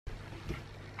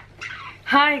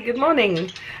Hi, good morning.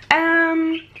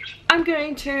 I'm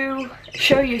going to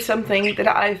show you something that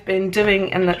I've been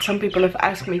doing and that some people have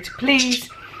asked me to please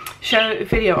show a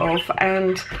video of,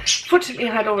 and fortunately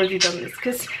I had already done this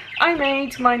because I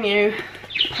made my new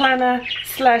planner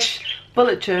slash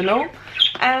bullet journal,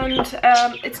 and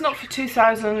it's not for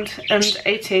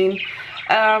 2018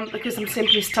 because I'm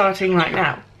simply starting right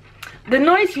now. The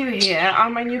noise you hear are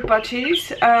my new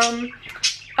budgies.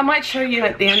 I might show you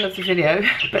at the end of the video,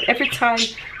 but every time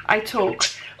I talk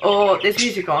or there's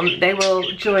music on, they will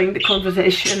join the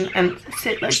conversation and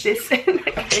sit like this in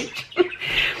a cage.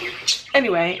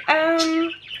 Anyway,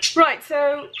 right,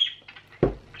 so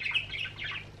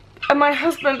my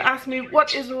husband asked me,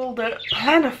 what is all the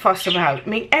planner fuss about? I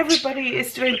mean, everybody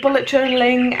is doing bullet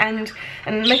journaling and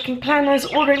making planners,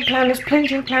 ordering planners,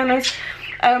 printing planners,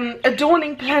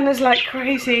 adorning planners like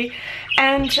crazy,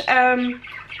 and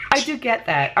I do get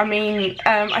that. I mean,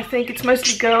 I think it's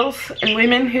mostly girls and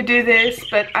women who do this,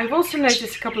 but I've also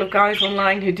noticed a couple of guys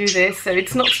online who do this, so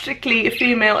it's not strictly a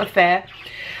female affair.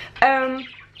 And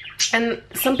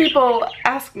some people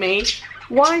ask me,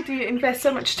 why do you invest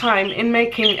so much time in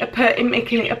making a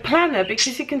planner?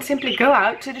 Because you can simply go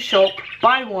out to the shop,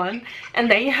 buy one, and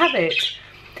there you have it.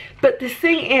 But the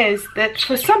thing is that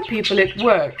for some people it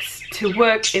works to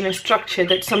work in a structure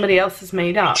that somebody else has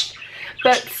made up.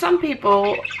 But some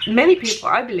people, many people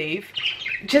I believe,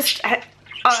 just have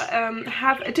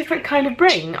a different kind of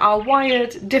brain, are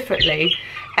wired differently.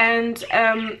 And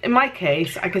in my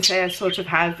case, I could say I sort of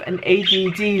have an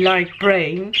ADD-like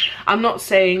brain. I'm not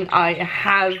saying I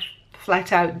have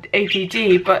flat-out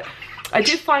ADD, but I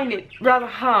do find it rather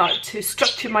hard to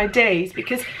structure my days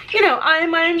because, you know, I am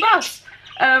my own boss.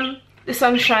 The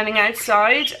sun's shining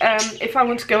outside. If I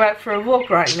want to go out for a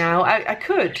walk right now, I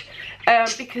could.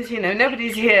 Because, you know,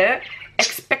 nobody's here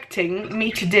expecting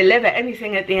me to deliver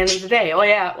anything at the end of the day. Oh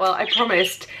yeah, well, I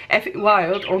promised Effie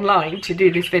Wild online to do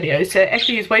this video, so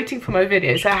Effie is waiting for my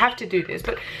video, so I have to do this.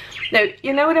 But no,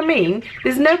 you know what I mean?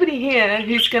 There's nobody here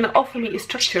who's going to offer me a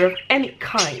structure of any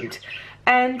kind,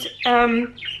 and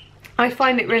I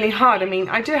find it really hard. I mean,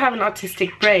 I do have an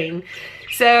artistic brain,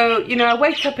 so, you know, I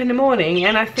wake up in the morning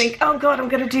and I think, oh god, I'm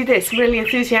going to do this, I'm really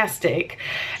enthusiastic,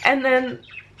 and then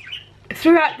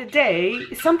throughout the day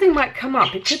something might come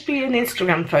up. It could be an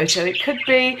Instagram photo, it could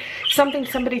be something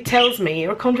somebody tells me,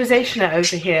 or a conversation I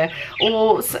overhear,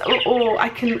 or I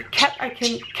can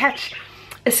catch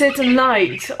a certain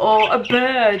light or a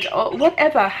bird or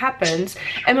whatever happens,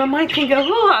 and my mind can go,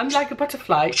 oh, I'm like a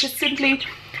butterfly. It just simply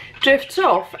drifts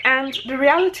off. And the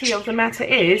reality of the matter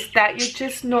is that you're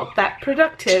just not that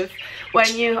productive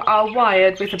when you are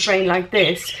wired with a brain like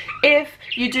this, if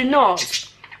you do not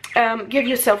give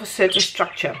yourself a certain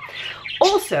structure.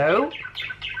 Also,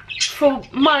 for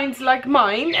minds like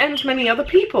mine and many other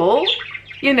people,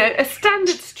 you know, a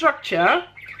standard structure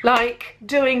like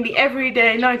doing the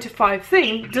everyday 9-to-5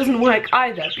 thing doesn't work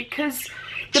either, because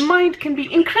the mind can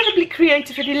be incredibly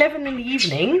creative at 11 in the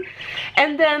evening,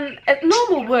 and then at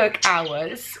normal work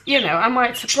hours, you know, I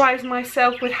might surprise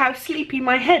myself with how sleepy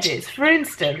my head is, for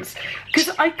instance, because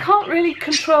I can't really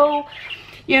control.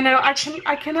 You know, I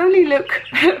can only look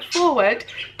forward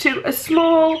to a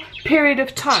small period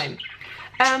of time.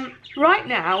 Right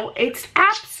now, it's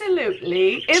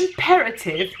absolutely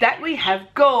imperative that we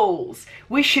have goals.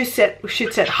 We should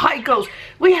set high goals.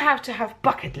 We have to have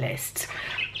bucket lists.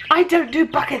 I don't do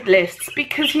bucket lists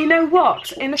because, you know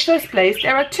what? In the first place,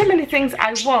 there are too many things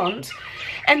I want,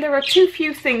 and there are too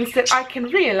few things that I can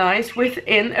realize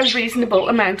within a reasonable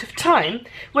amount of time,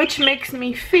 which makes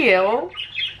me feel,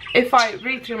 if I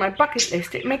read through my bucket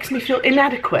list, it makes me feel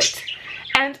inadequate.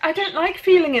 And I don't like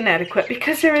feeling inadequate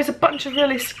because there is a bunch of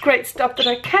really great stuff that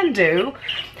I can do.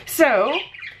 So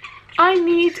I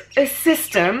need a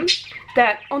system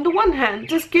that, on the one hand,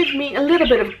 does give me a little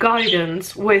bit of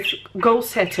guidance with goal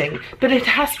setting, but it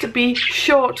has to be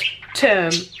short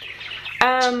term.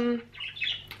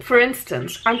 For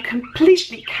instance, I'm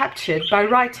completely captured by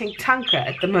writing tanka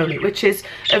at the moment, which is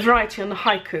a variety on the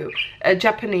haiku, a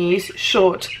Japanese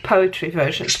short poetry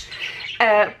version,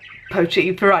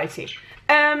 poetry variety.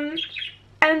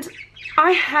 And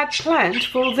I had planned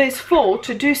for this fall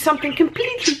to do something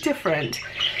completely different.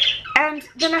 And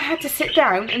then I had to sit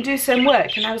down and do some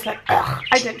work, and I was like, ugh,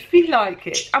 I don't feel like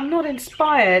it. I'm not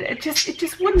inspired. It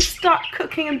just wouldn't start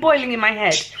cooking and boiling in my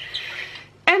head.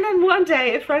 And then one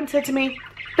day a friend said to me,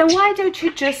 then why don't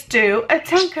you just do a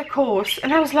tanka course?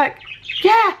 And I was like,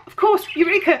 yeah, of course,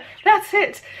 Eureka, that's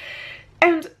it.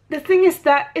 And the thing is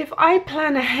that if I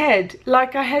plan ahead,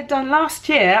 like I had done last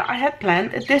year, I had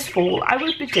planned that this fall I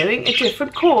would be doing a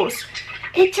different course.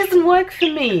 It doesn't work for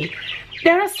me.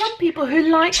 there are some people who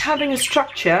like having a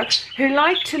structure, who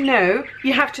like to know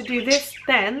you have to do this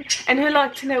then, and who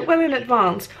like to know well in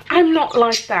advance. I'm not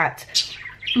like that.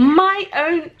 My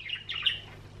own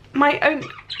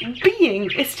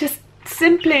being is just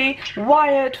simply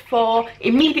wired for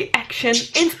immediate action,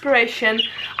 inspiration.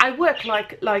 I work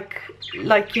like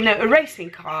you know, a racing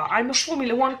car. I'm a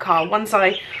Formula 1 car once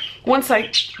I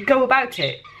go about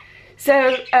it.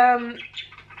 So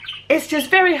it's just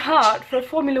very hard for a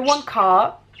Formula 1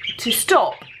 car to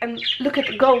stop and look at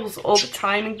the goals all the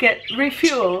time and get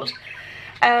refueled.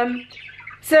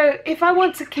 So if I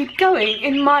want to keep going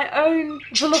in my own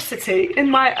velocity, in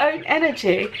my own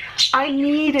energy, I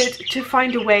needed to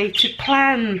find a way to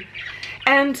plan.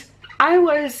 And I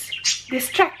was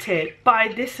distracted by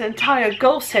this entire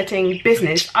goal setting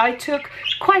business. I took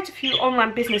quite a few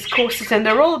online business courses, and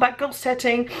they're all about goal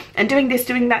setting and doing this,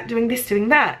 doing that, doing this, doing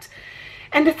that.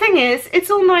 And the thing is,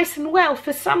 it's all nice and well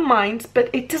for some minds, but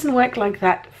it doesn't work like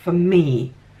that for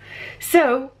me.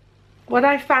 So what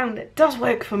I found that does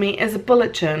work for me is a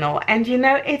bullet journal. And you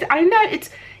know, I know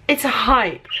it's a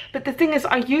hype, but the thing is,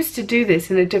 I used to do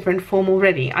this in a different form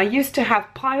already. I used to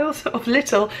have piles of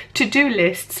little to-do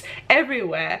lists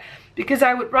everywhere, because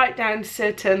I would write down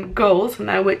certain goals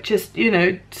and I would just, you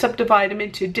know, subdivide them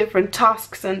into different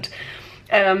tasks. And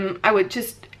I would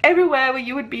just, everywhere where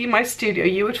you would be in my studio,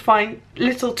 you would find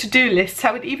little to-do lists.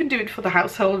 I would even do it for the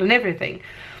household and everything.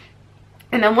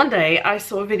 And then one day I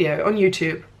saw a video on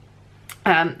YouTube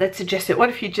that suggested, what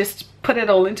if you just put it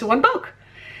all into one book?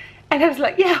 And I was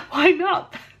like, yeah, why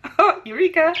not?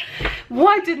 Eureka!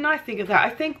 Why didn't I think of that? I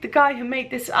think the guy who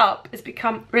made this up has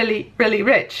become really, really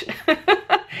rich.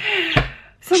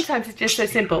 Sometimes it's just so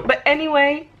simple. But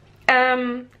anyway,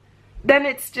 then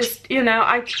it's just, you know,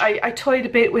 I toyed a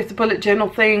bit with the bullet journal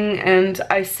thing, and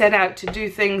I set out to do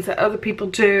things that other people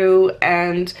do,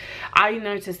 and I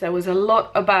noticed there was a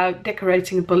lot about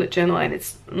decorating a bullet journal, and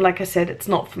it's, like I said, it's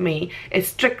not for me. It's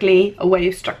strictly a way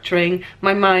of structuring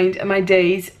my mind and my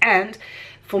days, and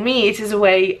for me it is a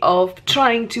way of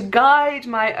trying to guide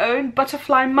my own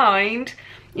butterfly mind,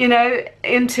 you know,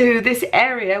 into this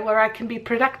area where I can be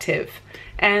productive.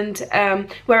 And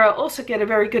where I also get a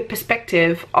very good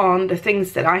perspective on the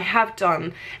things that I have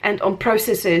done, and on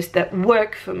processes that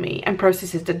work for me and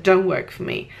processes that don't work for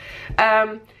me.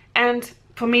 And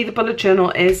for me, the bullet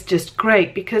journal is just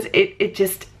great because it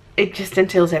just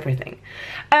entails everything.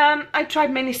 I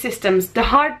tried many systems. The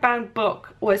hardbound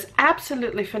book was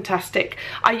absolutely fantastic.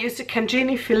 I used a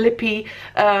Cangini Filippi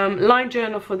line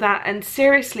journal for that, and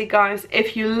seriously guys,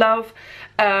 if you love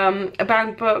a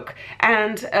bound book,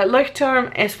 and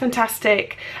Leuchtturm is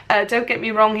fantastic, don't get me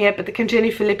wrong here, but the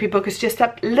Cangini Filippi book is just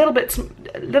a little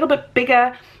bit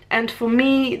bigger, and for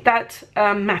me that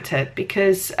mattered,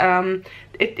 because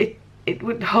it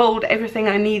would hold everything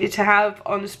I needed to have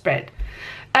on the spread.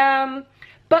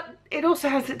 But it also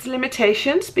has its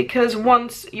limitations, because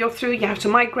once you're through you have to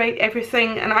migrate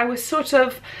everything, and I was sort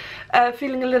of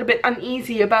feeling a little bit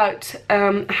uneasy about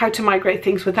how to migrate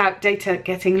things without data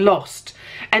getting lost.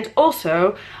 And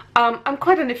also I'm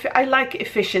quite I like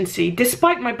efficiency,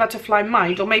 despite my butterfly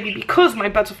mind, or maybe because my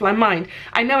butterfly mind,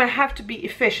 I know I have to be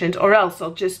efficient or else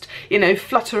I'll just, you know,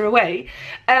 flutter away.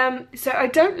 So I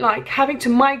don't like having to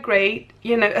migrate,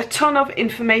 you know, a ton of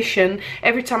information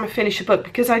every time I finish a book,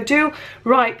 because I do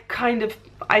write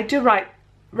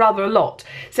rather a lot.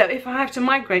 So if I have to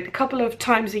migrate a couple of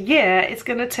times a year, it's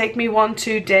going to take me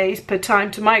 1-2 days per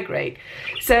time to migrate.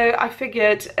 So I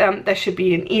figured there should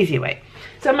be an easy way.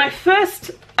 So my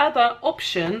first other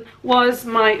option was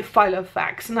my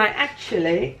Filofax, and I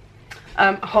actually,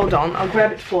 hold on, I'll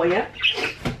grab it for you.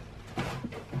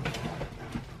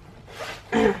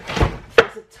 There's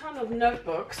a ton of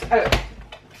notebooks. Oh,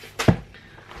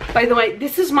 by the way,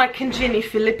 this is my Cangini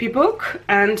Filippi book,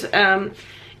 and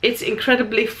it's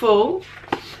incredibly full,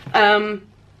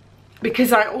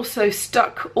 because I also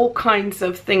stuck all kinds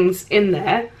of things in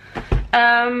there.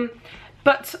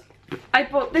 But I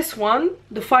bought this one,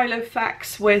 the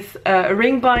Filofax, with a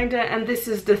ring binder, and this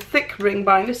is the thick ring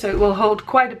binder, so it will hold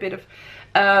quite a bit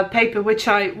of paper, which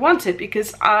I wanted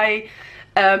because I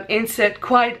insert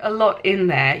quite a lot in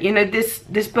there. You know,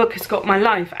 this book has got my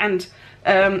life and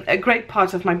a great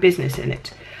part of my business in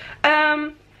it.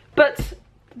 But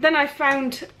then I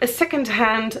found a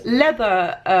second-hand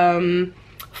leather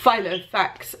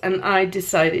Filofax, and I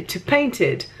decided to paint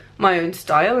it my own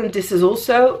style, and this is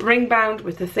also ring bound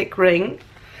with a thick ring.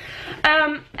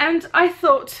 And I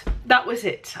thought that was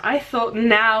it. I thought,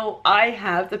 now I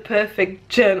have the perfect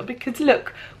journal, because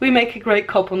look, we make a great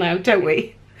couple now, don't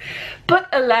we? But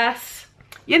alas,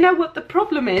 you know what the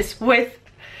problem is with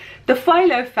the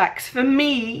Filofax for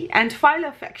me, and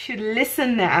Filofax should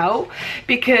listen now,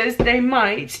 because they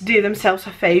might do themselves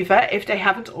a favor if they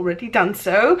haven't already done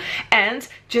so, and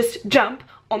just jump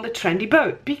on the trendy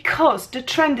boat, because the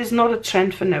trend is not a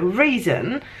trend for no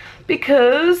reason,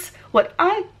 because what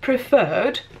I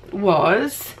preferred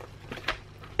was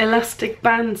elastic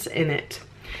bands in it.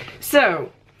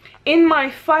 So in my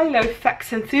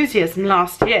Filofax enthusiasm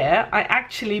last year, I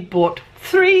actually bought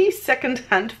 3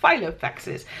 second-hand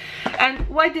Filofaxes. And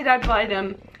why did I buy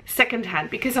them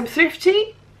second-hand? Because I'm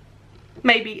thrifty?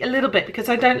 Maybe a little bit, because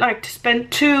I don't like to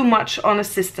spend too much on a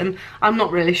system I'm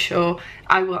not really sure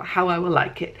how I will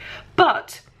like it.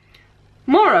 But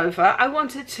moreover, I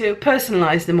wanted to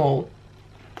personalize them all.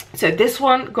 So this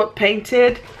one got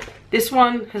painted. This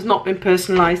one has not been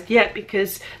personalized yet,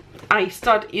 because I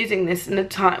started using this in the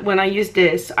time when I used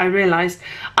this. I realized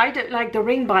I don't like the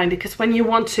ring binder, because when you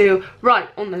want to write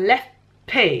on the left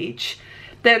page,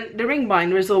 then the ring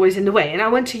binder is always in the way, and I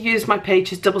want to use my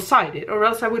pages double-sided, or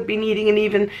else I would be needing an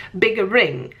even bigger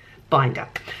ring binder.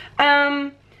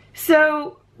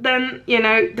 So then, you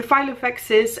know, the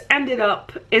Filofaxes ended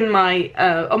up in my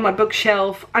on my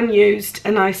bookshelf unused,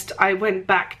 and I went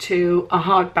back to a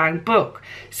hardbound book.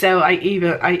 So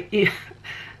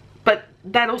but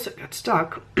that also got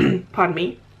stuck. Pardon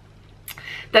me.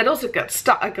 That also got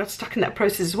stuck. I got stuck in that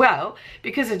process as well,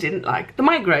 because I didn't like the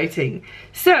migrating.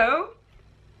 So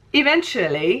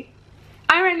eventually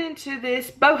I ran into this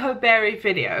Boho Berry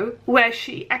video where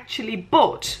she actually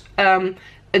bought a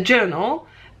journal,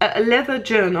 a leather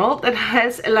journal that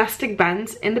has elastic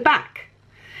bands in the back.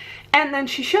 And then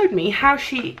she showed me how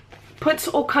she puts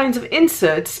all kinds of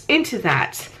inserts into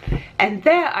that. And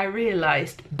there I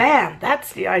realized, bam,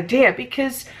 that's the idea.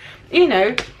 Because, you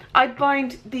know, I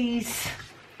bind these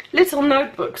little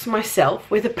notebooks myself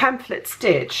with a pamphlet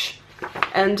stitch.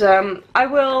 And I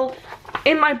will,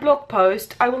 in my blog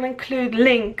post, I will include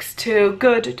links to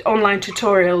good online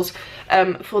tutorials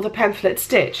for the pamphlet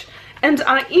stitch. And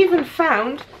I even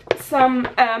found some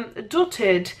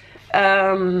dotted,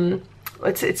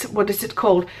 what is it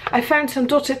called? I found some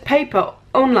dotted paper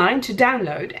online to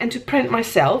download and to print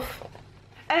myself.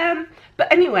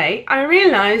 But anyway, I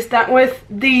realized that with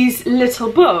these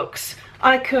little books,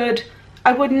 I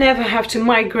would never have to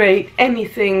migrate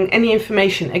any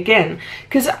information again,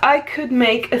 because I could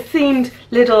make a themed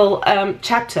little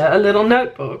chapter, a little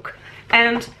notebook,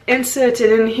 and insert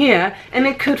it in here, and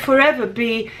it could forever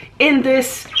be in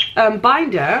this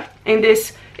binder, in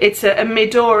this, it's a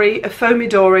Midori, a faux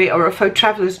Midori, or a faux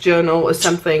traveler's journal or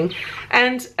something.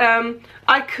 And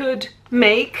I could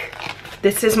make,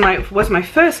 this is was my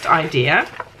first idea.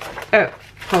 Oh,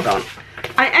 hold on.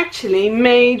 I actually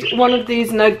made one of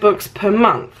these notebooks per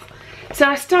month. So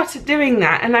I started doing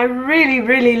that, and I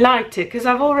really liked it, because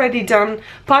I've already done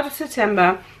part of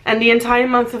September and the entire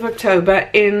month of October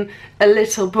in a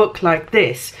little book like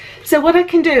this. So what I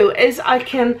can do is I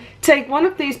can take one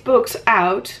of these books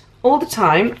out all the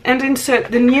time and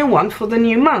insert the new one for the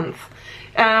new month.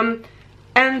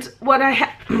 And what I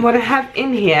have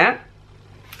in here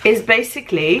is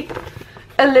basically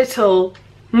a little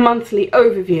monthly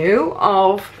overview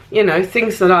of, you know,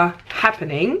 things that are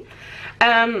happening.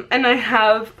 And I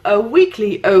have a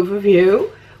weekly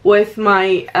overview with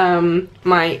my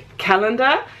my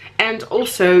calendar, and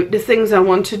also the things I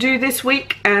want to do this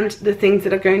week and the things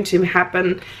that are going to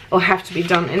happen or have to be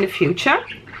done in the future.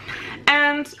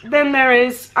 And then there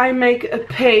is, I make a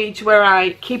page where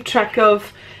I keep track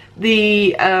of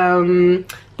the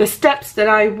steps that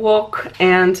I walk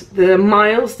and the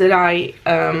miles that I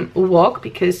walk,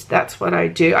 because that's what I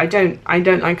do. I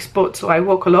don't like sports, so I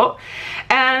walk a lot.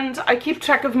 And I keep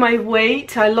track of my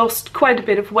weight. I lost quite a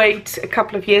bit of weight a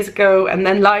couple of years ago, and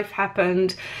then life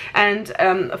happened, and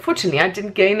unfortunately I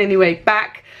didn't gain any weight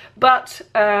back. But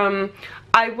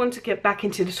I want to get back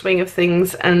into the swing of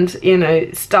things and, you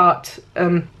know, start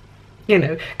you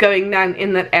know, going down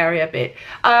in that area a bit.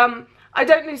 I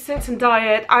don't do certain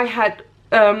diet. I had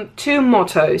 2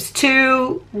 mottos,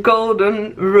 2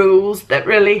 golden rules that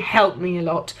really helped me a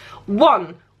lot.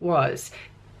 One was,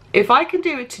 if I can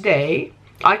do it today,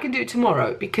 I can do it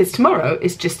tomorrow, because tomorrow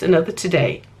is just another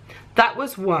today. That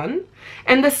was one.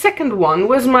 And the second one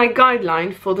was my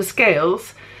guideline for the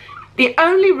scales. The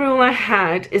only rule I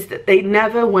had is that they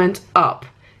never went up.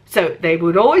 So they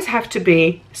would always have to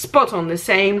be spot on the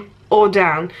same or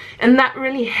down, and that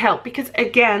really helped, because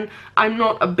again, I'm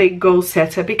not a big goal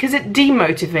setter, because it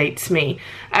demotivates me.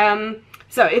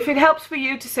 So if it helps for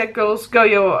you to set goals, go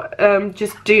your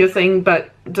just do your thing,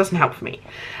 but it doesn't help for me.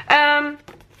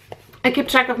 I keep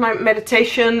track of my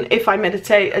meditation. If I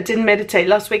meditate, I didn't meditate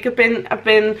last week. I've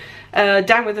been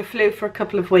down with the flu for a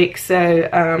couple of weeks.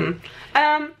 So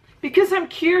because I'm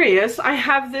curious, I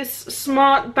have this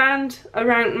smart band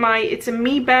around my. It's a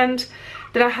Me band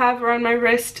that I have around my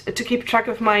wrist to keep track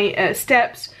of my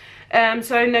steps.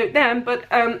 So I note them, but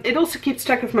it also keeps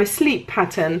track of my sleep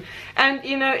pattern. And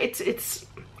you know, it's.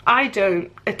 I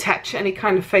don't attach any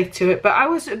kind of faith to it, but I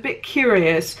was a bit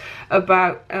curious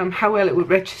about how well it would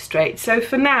registrate. So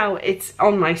for now, it's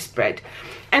on my spread.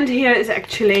 And here is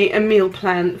actually a meal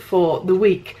plan for the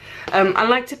week. I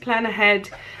like to plan ahead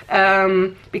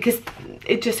because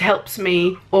it just helps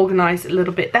me organize a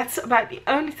little bit. That's about the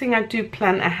only thing I do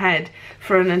plan ahead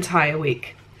for an entire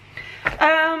week.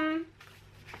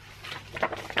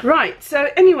 Right, so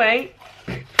anyway,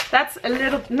 that's a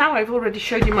little. Now I've already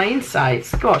showed you my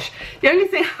insides. Gosh, the only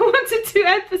thing I wanted to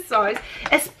emphasize,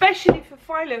 especially for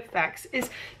Filofax, is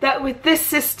that with this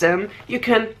system you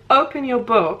can open your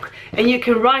book and you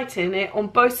can write in it on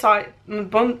both sides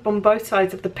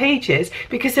of the pages,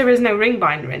 because there is no ring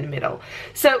binder in the middle.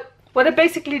 So what I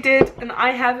basically did, and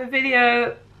I have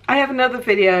another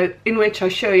video in which I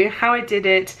show you how I did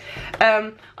it.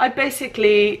 I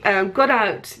basically got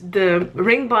out the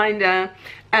ring binder,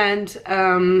 and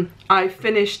I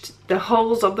finished the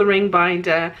holes of the ring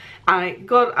binder.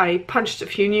 I punched a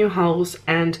few new holes,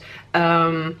 and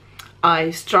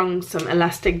I strung some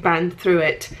elastic band through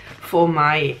it for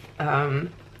my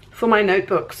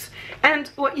notebooks. And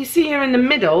what you see here in the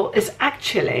middle is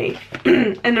actually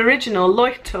an original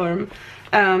Leuchtturm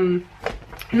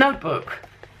notebook,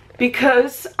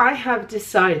 because I have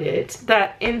decided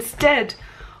that instead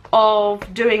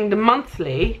of doing the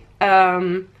monthly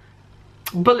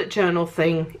bullet journal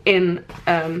thing in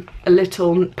a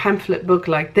little pamphlet book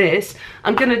like this,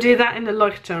 I'm going to do that in the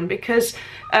Leuchtturm, because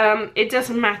it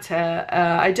doesn't matter,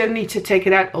 I don't need to take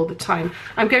it out all the time.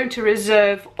 I'm going to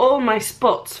reserve all my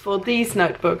spots for these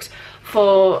notebooks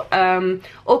for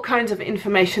all kinds of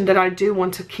information that I do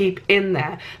want to keep in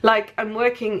there. Like, I'm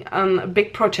working on a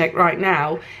big project right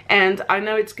now, and I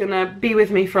know it's gonna be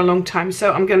with me for a long time,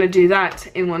 so I'm gonna do that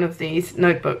in one of these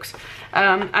notebooks.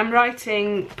 I'm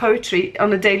writing poetry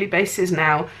on a daily basis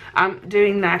now. I'm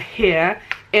doing that here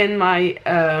in my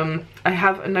I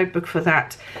have a notebook for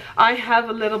that. I have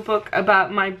a little book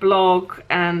about my blog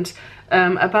and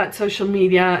about social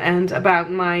media and about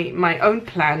my own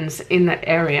plans in that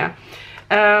area.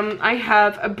 I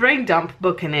have a brain dump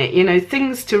book in it, you know,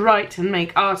 things to write and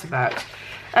make art about.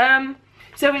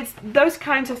 So it's those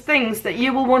kinds of things that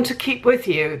you will want to keep with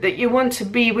you, that you want to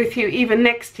be with you even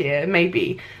next year,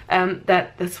 maybe.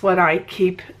 That's what I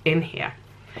keep in here.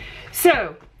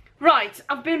 So, right,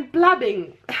 I've been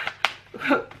blabbing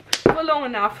for long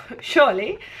enough,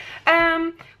 surely.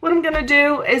 What I'm gonna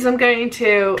do is I'm going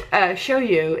to show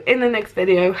you in the next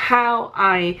video how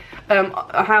I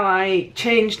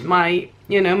changed my,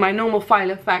 you know, my normal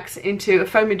Filofax into a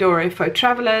Filofax To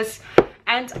Travelers.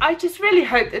 And I just really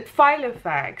hope that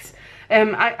Filofax,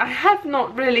 I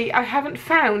haven't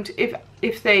found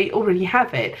if they already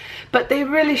have it, but they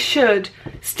really should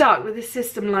start with a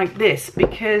system like this,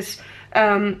 because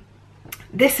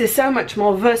this is so much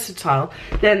more versatile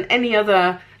than any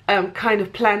other kind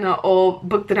of planner or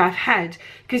book that I've had,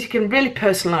 because you can really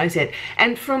personalize it.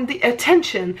 And from the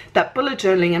attention that bullet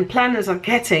journaling and planners are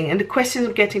getting, and the questions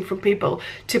I'm getting from people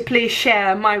to please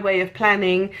share my way of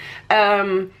planning,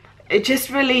 it just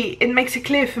really, it makes it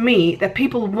clear for me that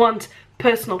people want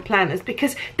personal planners,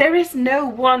 because there is no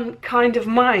one kind of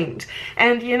mind.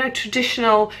 And you know,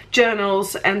 traditional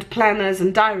journals and planners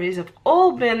and diaries have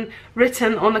all been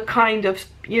written on a kind of,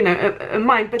 you know, a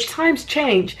mind, but times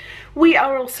change. We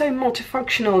are all so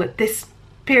multifunctional at this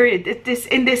period,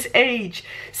 in this age,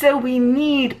 so we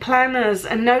need planners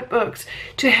and notebooks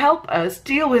to help us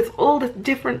deal with all the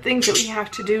different things that we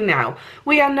have to do now.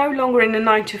 We are no longer in a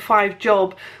 9-to-5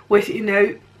 job with, you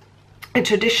know, a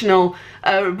traditional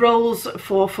roles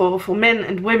for men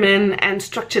and women and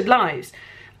structured lives.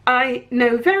 I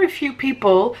know very few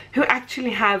people who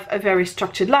actually have a very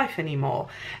structured life anymore,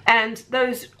 and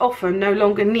those often no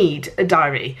longer need a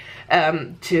diary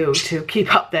to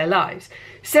keep up their lives.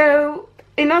 So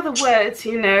in other words,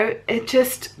 you know, it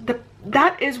just,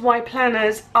 that is why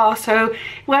planners are so,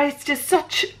 well, it's just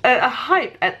such a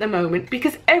hype at the moment,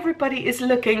 because everybody is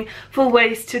looking for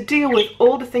ways to deal with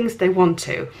all the things they want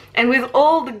to, and with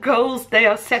all the goals they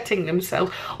are setting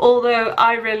themselves. Although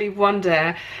I really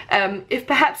wonder if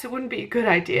perhaps it wouldn't be a good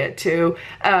idea to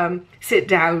sit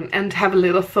down and have a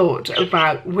little thought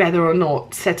about whether or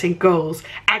not setting goals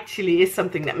actually is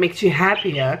something that makes you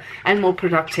happier and more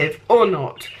productive or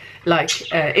not.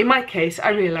 like in my case, I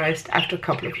realized after a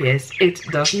couple of years it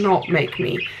does not make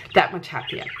me that much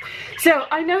happier. So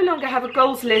I no longer have a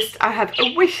goals list, I have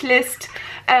a wish list.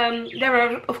 There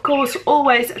are of course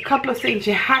always a couple of things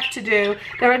you have to do,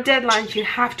 there are deadlines you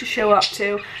have to show up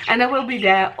to, and I will be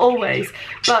there always,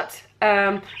 but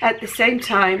at the same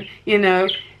time, you know,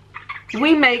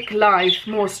 we make life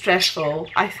more stressful,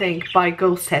 I think, by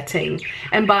goal setting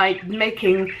and by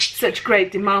making such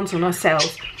great demands on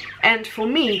ourselves. And for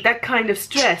me, that kind of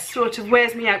stress sort of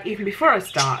wears me out even before I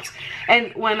start.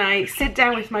 And when I sit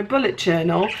down with my bullet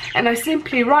journal and I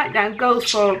simply write down goals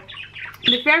for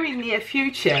the very near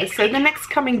future, so the next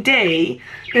coming day,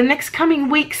 the next coming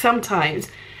week sometimes,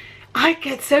 I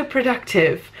get so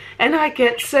productive and I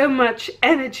get so much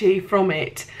energy from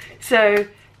it. So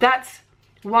that's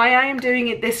why I am doing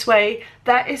it this way.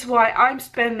 That is why I'm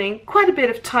spending quite a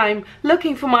bit of time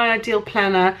looking for my ideal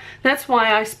planner. That's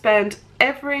why I spend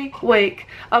every week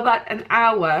about an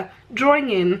hour drawing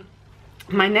in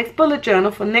my next bullet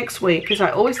journal for next week, because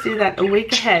I always do that a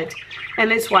week ahead.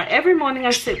 And it's why every morning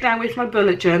I sit down with my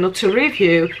bullet journal to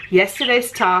review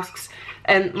yesterday's tasks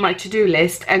and my to-do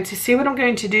list, and to see what I'm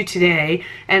going to do today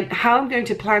and how I'm going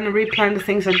to plan and replan the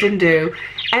things I didn't do.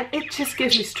 And it just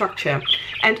gives me structure.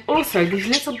 And also these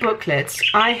little booklets,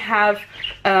 I have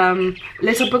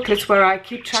little booklets where I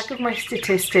keep track of my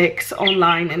statistics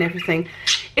online and everything.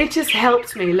 It just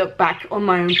helps me look back on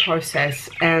my own process,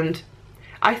 and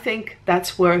I think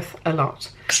that's worth a lot.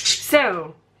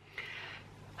 So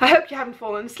I hope you haven't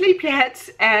fallen asleep yet,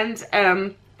 and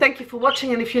thank you for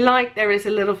watching. And if you like, there is a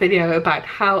little video about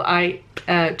how I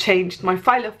changed my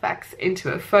Filofax into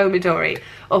a faux Midori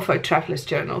or faux traveler's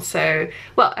journal. So,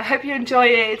 well, I hope you enjoy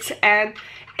it, and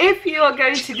if you are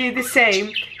going to do the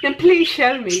same, then please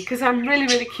show me, because I'm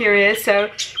really curious.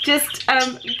 So just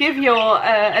give your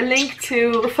a link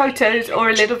to photos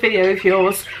or a little video of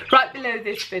yours right below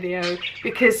this video,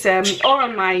 because or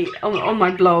on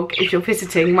my blog if you're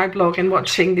visiting my blog and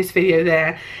watching this video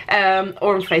there,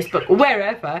 or on Facebook or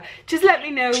wherever. Just let me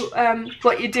know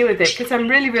what you do with it, because I'm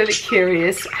really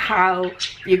curious how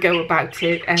you go about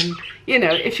it. And you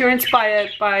know, if you're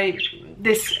inspired by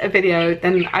this video,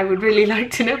 then I would really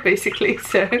like to know, basically.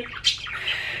 So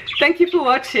thank you for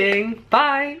watching.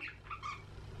 Bye.